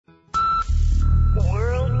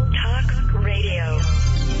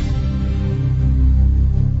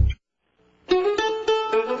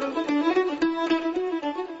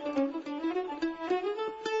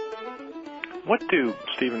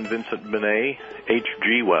Vincent Benet,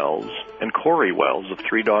 H.G. Wells, and Corey Wells of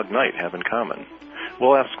Three Dog Night have in common?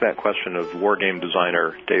 We'll ask that question of wargame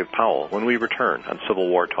designer Dave Powell when we return on Civil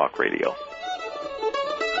War Talk Radio.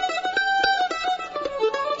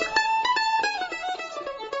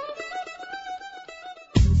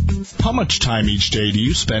 How much time each day do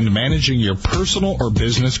you spend managing your personal or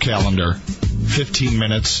business calendar? 15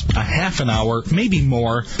 minutes, a half an hour, maybe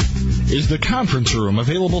more. Is the conference room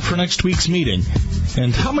available for next week's meeting?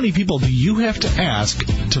 And how many people do you have to ask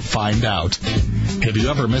to find out? Have you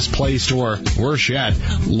ever misplaced or, worse yet,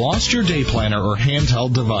 lost your day planner or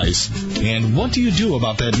handheld device? And what do you do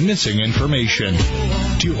about that missing information?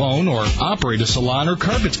 Do you own or operate a salon or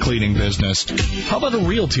carpet cleaning business? How about a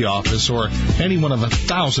realty office or any one of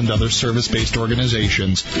 1,000 other service-based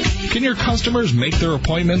organizations? Can your customers make their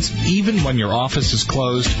appointments even when your office is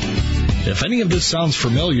closed? If any of this sounds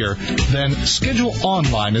familiar, then Schedule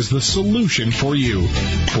Online is the solution for you.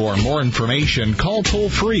 For more information, call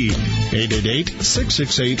toll-free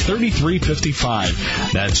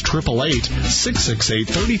 888-668-3355. That's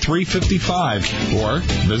 888-668-3355. Or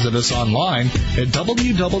visit us online at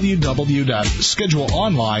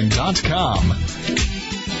www.scheduleonline.com.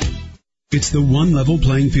 It's the one level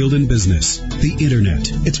playing field in business, the Internet.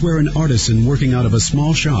 It's where an artisan working out of a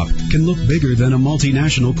small shop can look bigger than a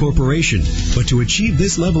multinational corporation. But to achieve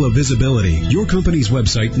this level of visibility, your company's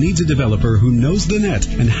website needs a developer who knows the net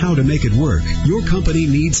and how to make it work. Your company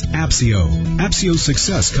needs Appsio. Appsio's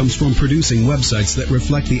success comes from producing websites that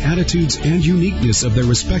reflect the attitudes and uniqueness of their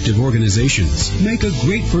respective organizations. Make a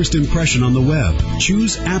great first impression on the web.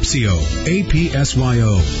 Choose Appsio,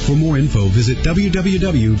 A-P-S-Y-O. For more info, visit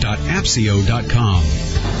www.appsio.com. World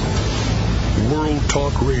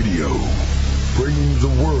Talk Radio, bringing the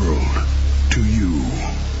world to you.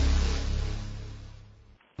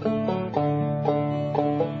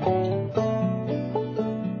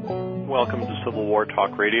 Welcome to Civil War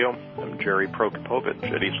Talk Radio. I'm Jerry Prokopovich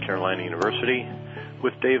at East Carolina University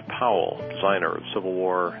with Dave Powell, designer of Civil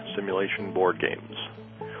War simulation board games.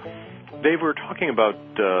 Dave, we're talking about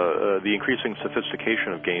the increasing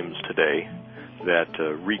sophistication of games today that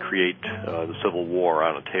recreate the Civil War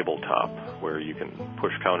on a tabletop, where you can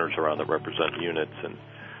push counters around that represent units and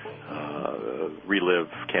relive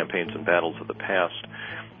campaigns and battles of the past.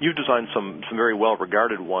 You've designed some very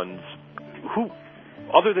well-regarded ones. Who,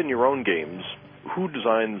 other than your own games, who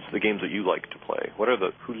designs the games that you like to play? What are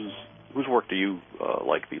whose work do you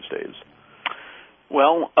like these days?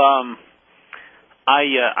 Well, I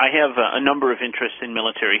have a number of interests in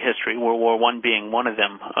military history, World War I being one of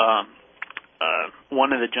them.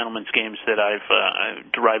 One of the gentleman's games that I've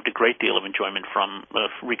derived a great deal of enjoyment from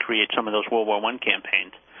recreate some of those World War I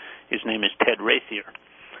campaigns. His name is Ted Rathier,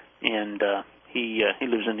 and he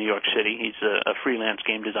lives in New York City. He's a freelance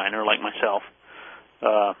game designer like myself,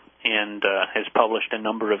 and has published a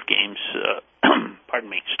number of games. Pardon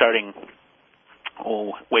me, starting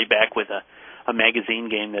way back with a magazine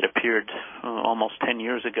game that appeared almost 10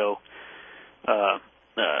 years ago.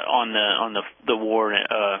 On the war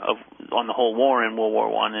on the whole war in World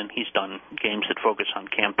War I, and he's done games that focus on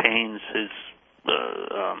campaigns.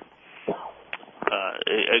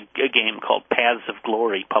 A game called Paths of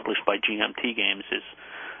Glory, published by GMT Games, is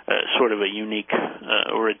sort of a unique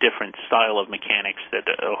or a different style of mechanics that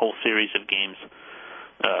a whole series of games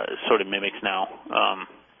sort of mimics now.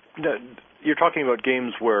 You're talking about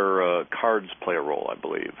games where cards play a role, I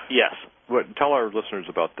believe. Yes. Tell our listeners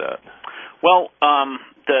about that. Well,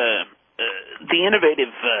 the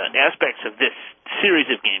innovative aspects of this series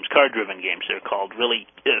of games, card-driven games they're called, really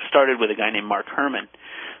started with a guy named Mark Herman,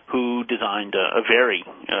 who designed a very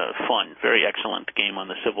fun, very excellent game on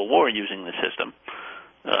the Civil War using the system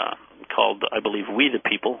called, I believe, We the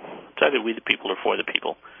People. It's either We the People or For the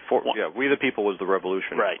People. We the People was the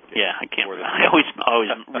Revolution. Right. Yeah, I can't. I always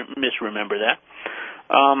misremember that.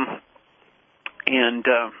 And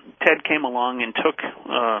Ted came along and took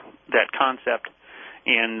that concept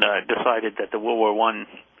and decided that the World War I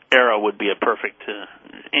era would be a perfect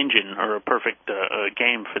engine, or a perfect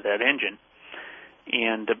game for that engine.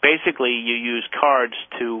 And basically you use cards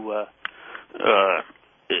to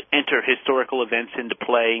enter historical events into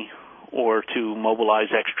play, or to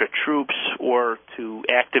mobilize extra troops, or to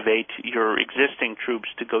activate your existing troops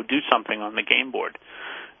to go do something on the game board.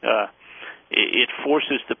 It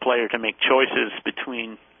forces the player to make choices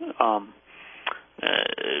between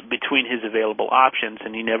his available options,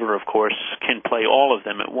 and he never, of course, can play all of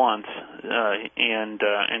them at once. And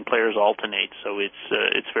players alternate, so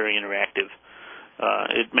it's very interactive.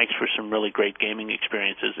 It makes for some really great gaming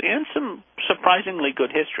experiences and some surprisingly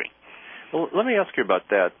good history. Well, let me ask you about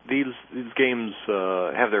that. These games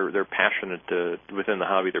have their passionate within the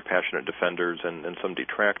hobby. They're passionate defenders and some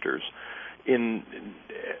detractors. In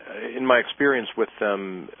my experience with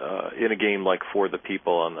them, in a game like For the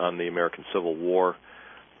People on the American Civil War,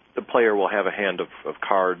 the player will have a hand of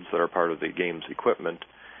cards that are part of the game's equipment.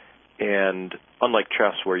 And unlike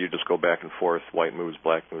chess, where you just go back and forth, white moves,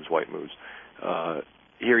 black moves, white moves,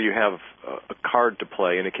 here you have a card to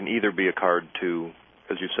play, and it can either be a card to,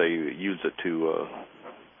 as you say, use it to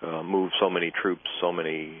move so many troops, so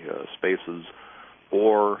many spaces,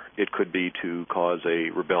 or it could be to cause a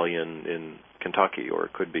rebellion in Kentucky, or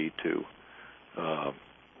it could be to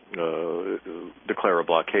declare a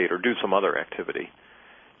blockade or do some other activity.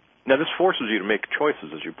 Now, this forces you to make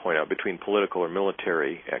choices, as you point out, between political or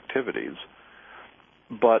military activities.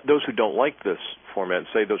 But those who don't like this format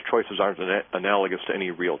say those choices aren't analogous to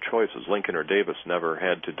any real choices. Lincoln or Davis never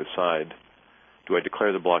had to decide, do I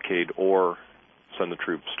declare the blockade or send the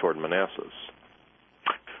troops toward Manassas?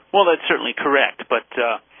 Well, that's certainly correct, but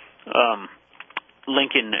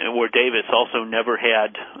Lincoln or Davis also never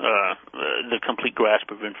had the complete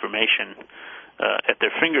grasp of information at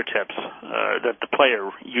their fingertips that the player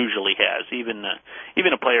usually has. Even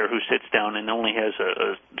a player who sits down and only has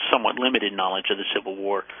a somewhat limited knowledge of the Civil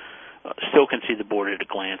War still can see the board at a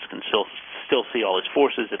glance, can still see all his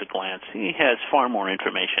forces at a glance. He has far more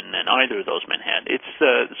information than either of those men had. It's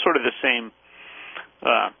sort of the same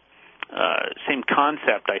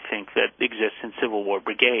concept, I think, that exists in Civil War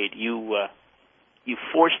Brigade. You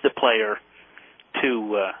force the player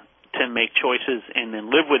to make choices and then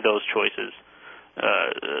live with those choices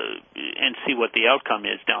and see what the outcome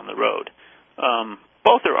is down the road.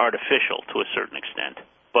 Both are artificial to a certain extent,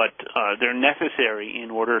 but they're necessary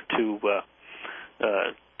in order to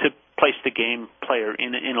place the game player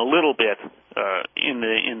in a little bit in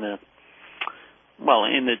the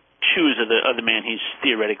shoes of the man he's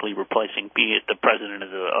theoretically replacing, be it the president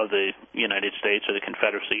of the United States or the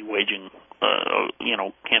Confederacy waging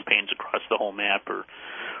campaigns across the whole map,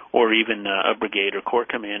 or even a brigade or corps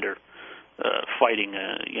commander fighting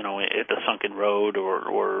at the Sunken Road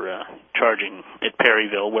or charging at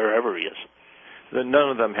Perryville, wherever he is. None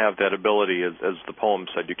of them have that ability, as the poem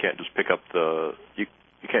said. You can't just pick up the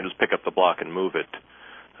block and move it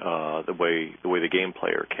the way the game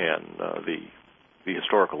player can. The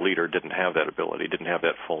historical leader didn't have that ability, didn't have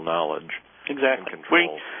that full knowledge. Exactly. And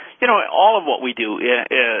control. All of what we do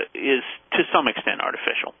is to some extent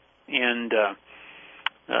artificial, and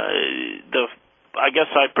I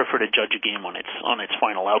guess I prefer to judge a game on its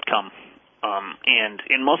final outcome, and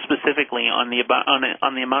most specifically on the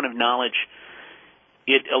amount of knowledge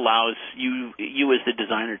it allows you as the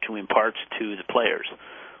designer to impart to the players.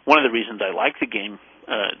 One of the reasons I like the game,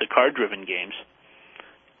 the card-driven games,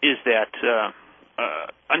 is that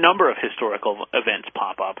a number of historical events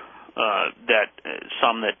pop up,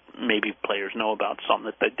 some that maybe players know about, some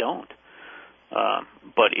that they don't.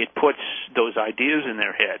 But it puts those ideas in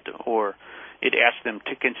their head, or it asks them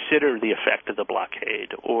to consider the effect of the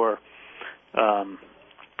blockade, or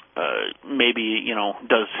maybe,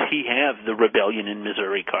 does he have the rebellion in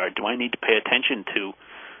Missouri card? Do I need to pay attention to,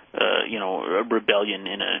 a rebellion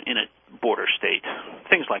in a border state?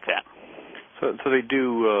 Things like that. So they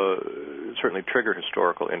do certainly trigger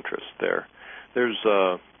historical interest there. There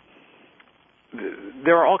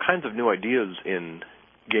are all kinds of new ideas in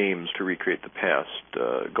games to recreate the past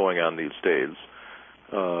going on these days.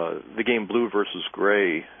 The game Blue versus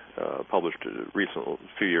Gray, published a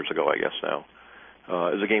few years ago, I guess now,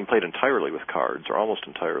 is a game played entirely with cards, or almost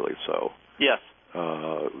entirely so. Yes.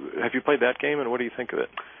 Have you played that game, and what do you think of it?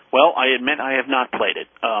 Well, I admit I have not played it.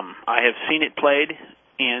 I have seen it played,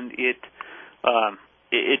 and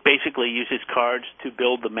it basically uses cards to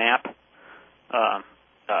build the map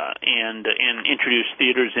and introduce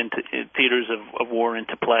theaters of war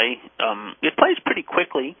into play. It plays pretty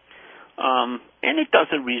quickly, and it does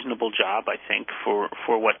a reasonable job, I think, for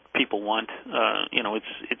what people want.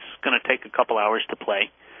 It's going to take a couple hours to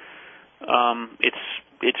play.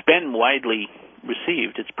 It's been widely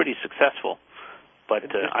received. It's pretty successful, but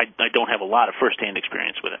I don't have a lot of first-hand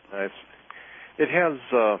experience with it. Nice. It has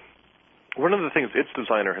one of the things its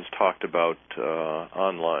designer has talked about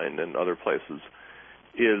online and other places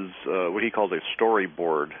is what he calls a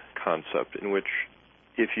storyboard concept, in which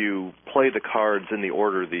if you play the cards in the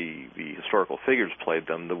order the historical figures played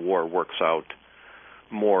them, the war works out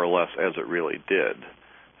more or less as it really did.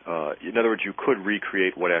 In other words, you could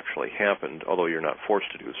recreate what actually happened, although you're not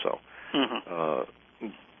forced to do so. Mm-hmm.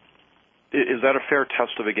 Is that a fair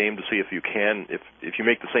test of a game to see if you can, if you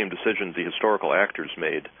make the same decisions the historical actors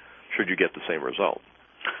made, should you get the same result?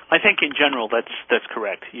 I think in general that's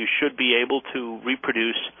correct. You should be able to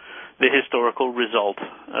reproduce the historical result,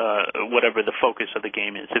 whatever the focus of the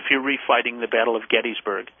game is. If you're refighting the Battle of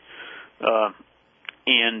Gettysburg,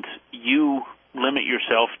 and you limit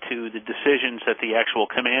yourself to the decisions that the actual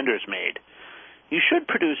commanders made, you should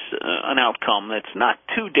produce an outcome that's not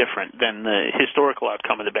too different than the historical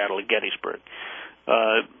outcome of the Battle of Gettysburg.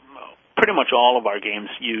 Pretty much all of our games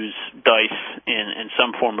use dice and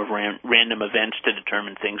some form of random events to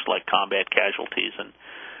determine things like combat casualties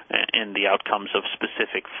and the outcomes of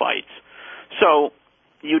specific fights. So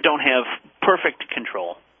you don't have perfect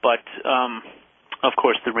control, but of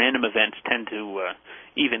course the random events tend to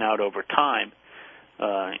even out over time.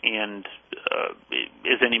 And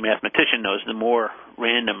as any mathematician knows, the more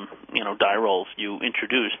random die rolls you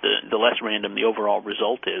introduce, the less random the overall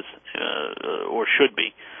result is or should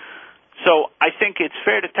be. So I think it's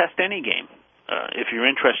fair to test any game if you're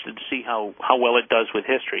interested to see how well it does with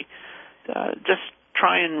history. Just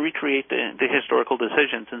try and recreate the historical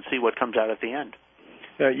decisions and see what comes out at the end.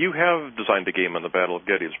 You have designed a game on the Battle of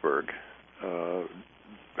Gettysburg.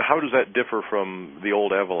 How does that differ from the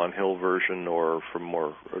old Avalon Hill version, or from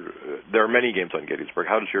more? There are many games on Gettysburg.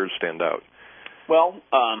 How does yours stand out? Well,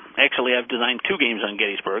 actually, I've designed 2 games on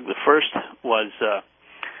Gettysburg. The first was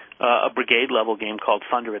a brigade-level game called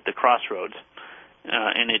Thunder at the Crossroads,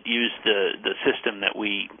 and it used the system that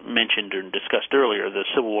we mentioned and discussed earlier, the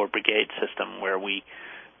Civil War brigade system, where we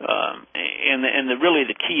really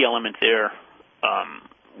the key element there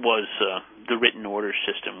was the written order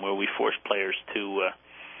system, where we forced players to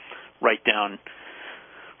write down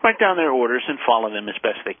their orders and follow them as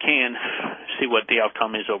best they can, see what the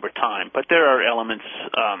outcome is over time. But there are elements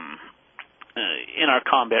in our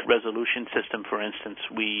combat resolution system, for instance.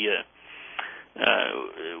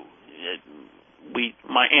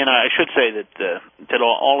 I should say that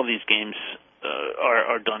all of these games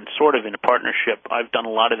are done sort of in a partnership. I've done a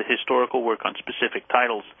lot of the historical work on specific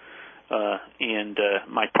titles, and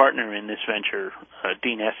my partner in this venture,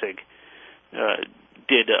 Dean Essig,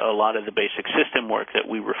 did a lot of the basic system work that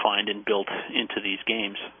we refined and built into these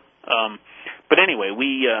games. But anyway,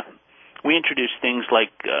 we introduced things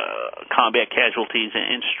like combat casualties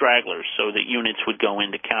and stragglers, so that units would go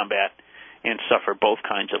into combat and suffer both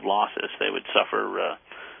kinds of losses. They would suffer,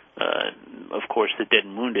 of course, the dead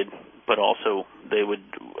and wounded, but also they would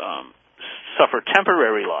suffer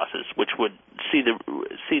temporary losses, which would see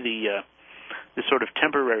the sort of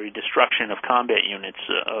temporary destruction of combat units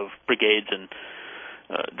of brigades and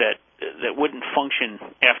that wouldn't function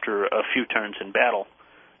after a few turns in battle,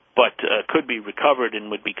 but could be recovered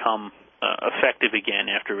and would become effective again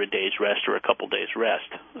after a day's rest or a couple days'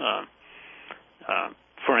 rest.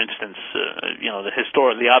 For instance,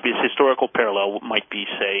 the obvious historical parallel might be,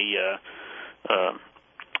 say,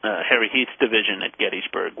 Harry Heath's division at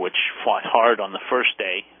Gettysburg, which fought hard on the first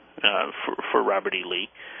day for Robert E. Lee.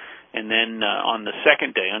 And then on the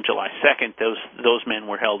second day, on July 2nd, those men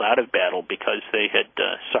were held out of battle because they had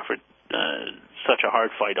suffered such a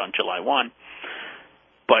hard fight on July 1.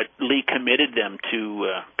 But Lee committed them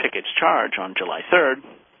to Pickett's charge on July 3rd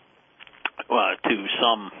to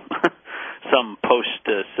some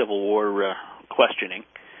post-Civil War questioning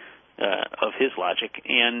of his logic.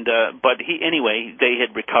 And but they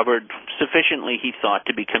had recovered sufficiently, he thought,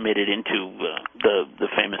 to be committed into the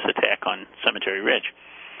famous attack on Cemetery Ridge.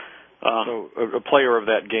 So a player of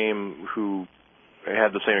that game who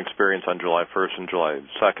had the same experience on July 1st and July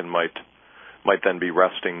 2nd might then be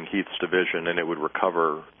resting Heath's division, and it would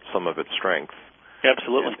recover some of its strength.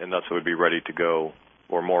 Absolutely. And thus it would be ready to go,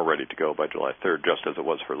 or more ready to go by July 3rd, just as it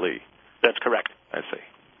was for Lee. That's correct. I see.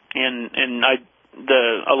 And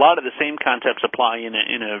a lot of the same concepts apply in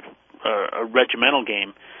a regimental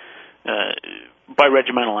game. By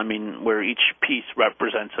regimental, I mean where each piece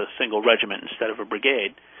represents a single regiment instead of a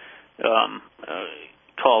brigade.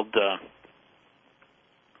 Called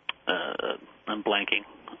I'm blanking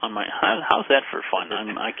on my. How's that for fun?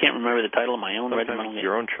 I can't remember the title of my own regimental game.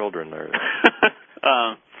 Your own children are.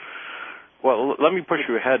 Well, let me push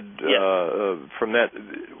you ahead from that.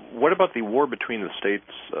 What about the War Between the States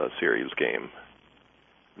series game?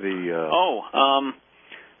 We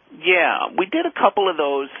did a couple of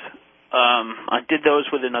those. I did those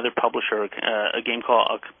with another publisher, a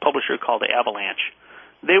publisher called Avalanche.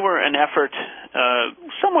 They were an effort,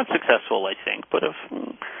 somewhat successful, I think, but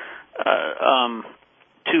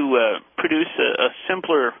to produce a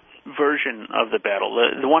simpler version of the battle.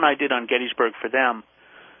 The one I did on Gettysburg for them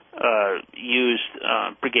used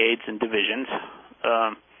brigades and divisions,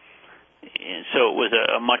 so it was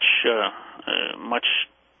a much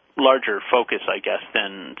larger focus, I guess,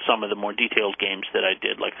 than some of the more detailed games that I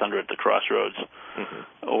did, like Thunder at the Crossroads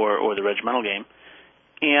or the Regimental game.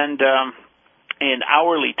 And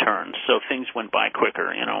hourly turns, so things went by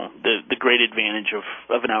quicker. The great advantage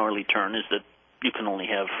of an hourly turn is that you can only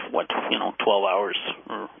have 12 hours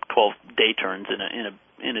or 12-day turns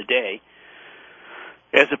in a day,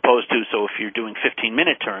 as opposed to, so if you're doing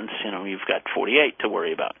 15-minute turns, you've got 48 to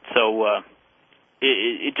worry about. So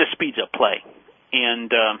it just speeds up play,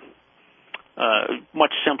 and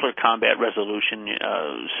much simpler combat resolution,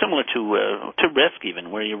 similar to Risk even,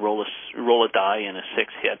 where you roll a die and a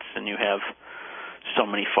 6 hits, and you have so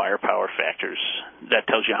many firepower factors. That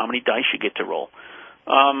tells you how many dice you get to roll.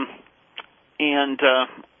 And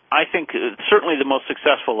I think certainly the most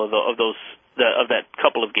successful of that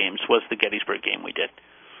couple of games was the Gettysburg game we did.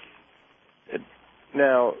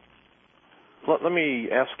 Now, let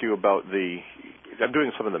me ask you about I'm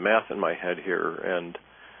doing some of the math in my head here and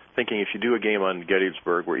thinking if you do a game on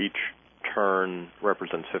Gettysburg where each turn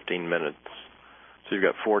represents 15 minutes, so you've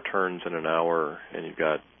got 4 turns in an hour, and you've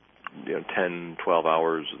got 10, 12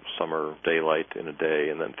 hours of summer daylight in a day,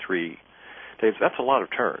 and then 3 days. That's a lot of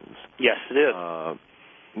turns. Yes, it is.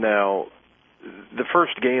 Now, the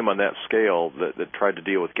first game on that scale that tried to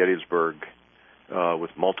deal with Gettysburg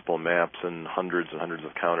with multiple maps and hundreds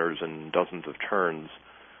of counters and dozens of turns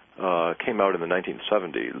came out in the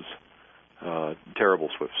 1970s, Terrible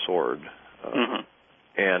Swift Sword.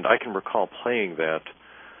 And I can recall playing that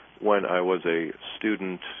when I was a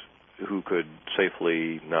student who could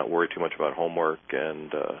safely not worry too much about homework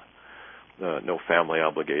and no family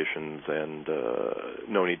obligations and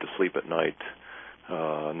no need to sleep at night,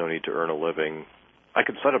 no need to earn a living. I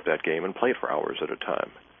could set up that game and play for hours at a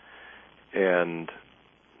time. And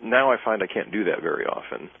now I find I can't do that very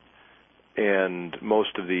often. And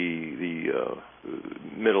most of the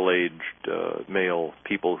middle-aged male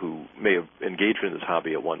people who may have engaged in this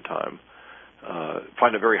hobby at one time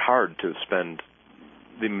find it very hard to spend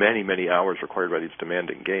the many, many hours required by these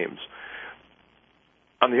demanding games.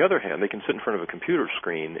 On the other hand, they can sit in front of a computer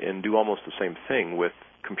screen and do almost the same thing with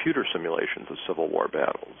computer simulations of Civil War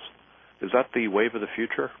battles. Is that the wave of the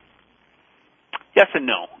future? Yes and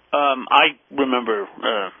no. I remember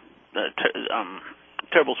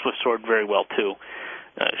Terrible Swift Sword very well, too.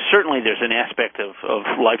 Certainly there's an aspect of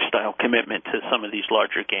lifestyle commitment to some of these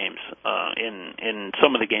larger games in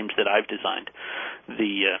some of the games that I've designed.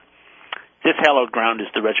 This Hallowed Ground is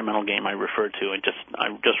the Regimental game I referred to, and I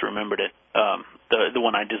just remembered it. The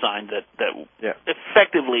one I designed that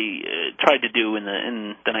effectively tried to do in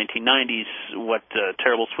the 1990s what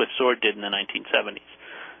Terrible Swift Sword did in the 1970s.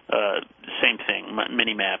 Same thing,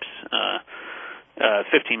 mini maps,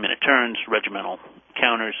 15-minute turns, regimental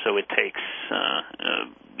counters, so it takes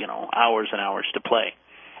hours and hours to play.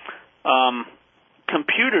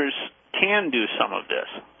 Computers can do some of this.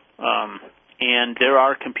 And there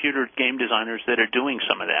are computer game designers that are doing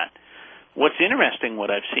some of that. What's interesting,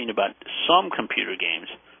 what I've seen about some computer games,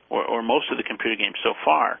 or most of the computer games so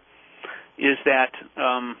far, is that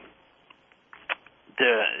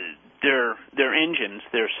their engines,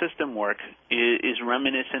 their system work, is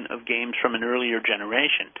reminiscent of games from an earlier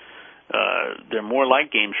generation. They're more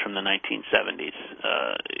like games from the 1970s,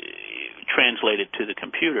 translated to the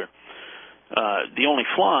computer. The only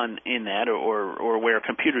flaw in that, or where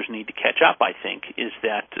computers need to catch up, I think, is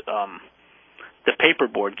that the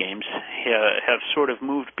paperboard games have sort of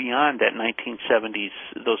moved beyond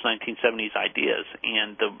those 1970s ideas,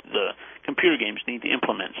 and the computer games need to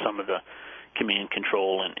implement some of the command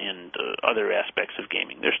control and other aspects of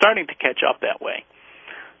gaming. They're starting to catch up that way.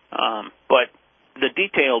 But the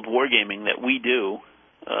detailed wargaming that we do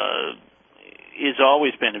has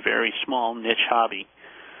always been a very small niche hobby.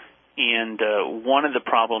 And one of the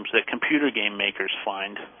problems that computer game makers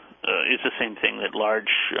find is the same thing that large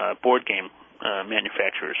board game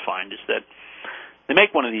manufacturers find, is that they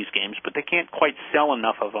make one of these games, but they can't quite sell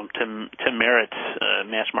enough of them to merit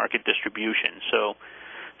mass market distribution. So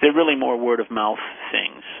they're really more word of mouth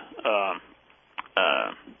things.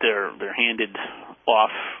 They're handed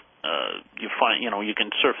off. You can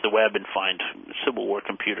surf the web and find Civil War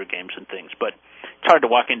computer games and things, but it's hard to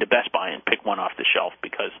walk into Best Buy and pick one off the shelf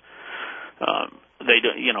because they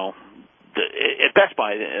don't. At Best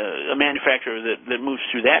Buy, a manufacturer that moves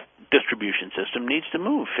through that distribution system needs to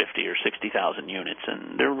move 50 or 60,000 units,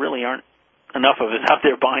 and there really aren't enough of us out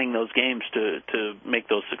there buying those games to make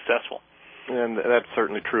those successful. And that's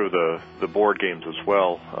certainly true of the board games as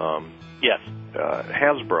well. Yes.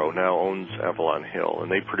 Hasbro now owns Avalon Hill, and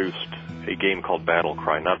they produced a game called Battle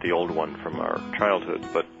Cry, not the old one from our childhood,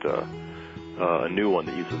 but a new one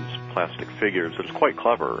that uses plastic figures. It's quite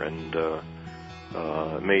clever, and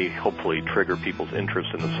It may hopefully trigger people's interest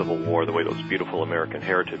in the Civil War the way those beautiful American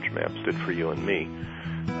heritage maps did for you and me.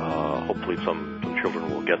 Hopefully some children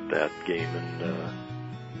will get that game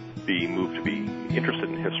and be moved to be interested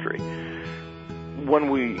in history. When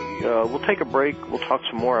we'll take a break, we'll talk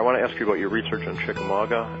some more. I want to ask you about your research on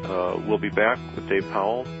Chickamauga. We'll be back with Dave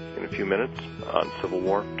Powell in a few minutes on Civil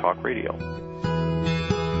War Talk Radio.